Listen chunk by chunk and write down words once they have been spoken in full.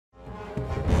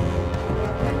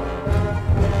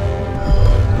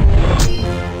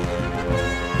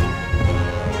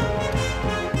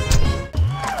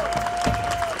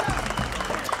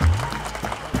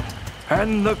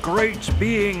And the great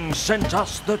being sent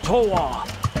us the Toa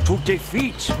to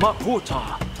defeat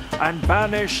Makuta and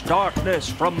banish darkness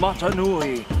from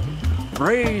Matanui,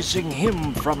 raising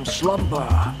him from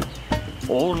slumber.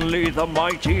 Only the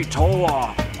mighty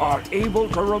Toa are able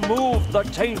to remove the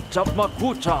taint of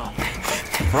Makuta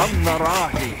from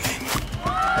Narahi.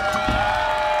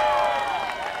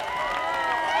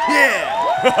 Yeah!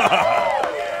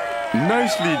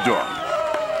 Nicely done.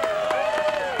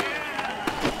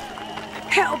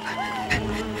 Help!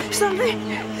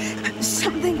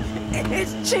 Something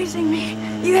is chasing me.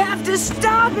 You have to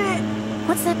stop it!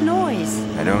 What's that noise?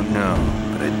 I don't know,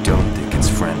 but I don't think it's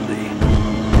friendly.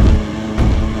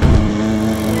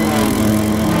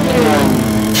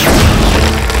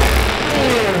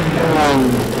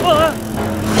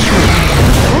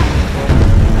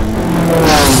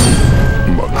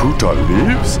 Makuta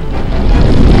lives?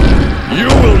 You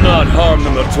will not harm the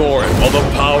Matoran while the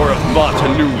power of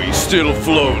Matanui still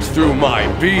flows through my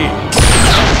being.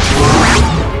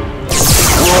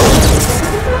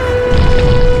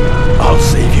 I'll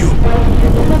save you.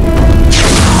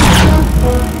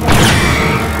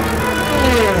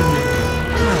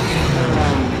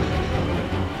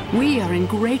 We are in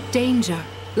great danger.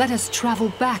 Let us travel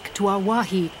back to our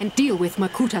Wahi and deal with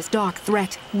Makuta's dark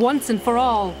threat once and for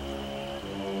all.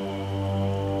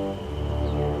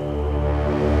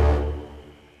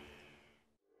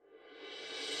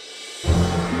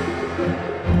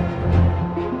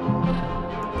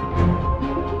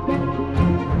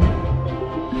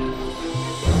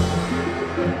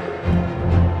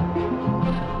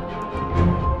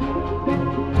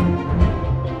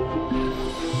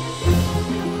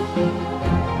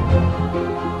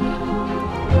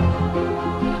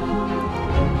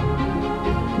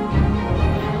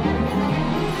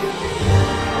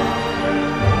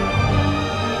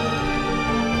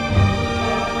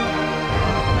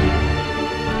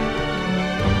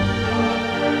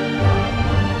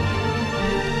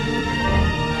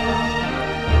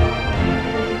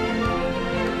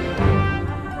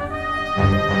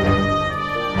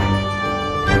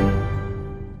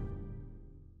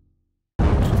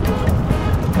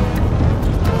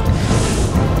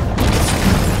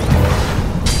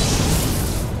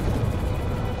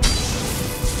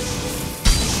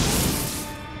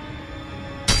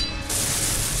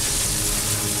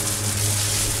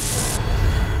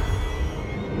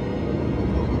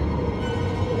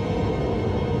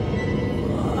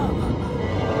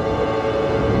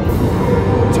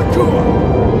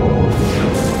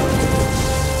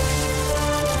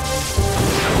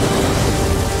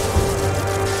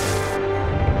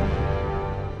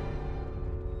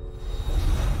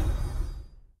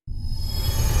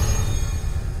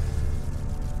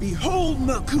 Behold,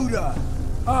 Makuta!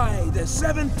 I, the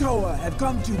seventh Toa, have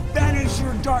come to banish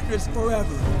your darkness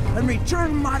forever and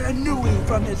return Matanui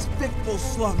from his fitful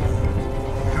slumber.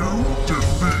 You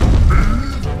defeat me?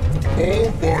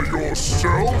 All by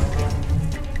yourself?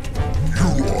 You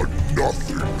are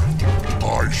nothing.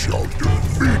 I shall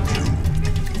defeat you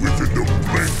within the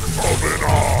blink of an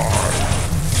eye.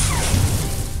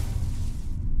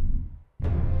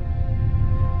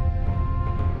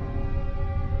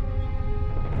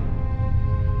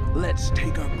 Let's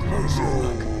take a closer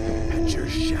look at your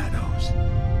shadows.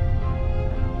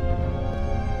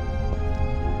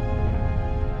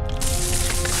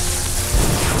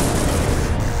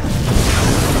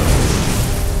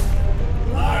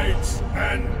 Light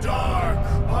and dark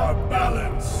are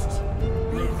balanced,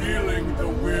 revealing the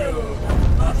will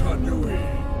of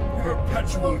Matanui.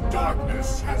 Perpetual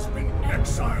darkness has been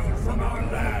exiled from our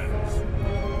lands.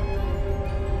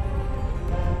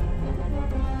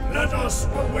 Let us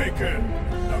awaken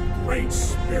the Great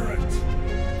Spirit.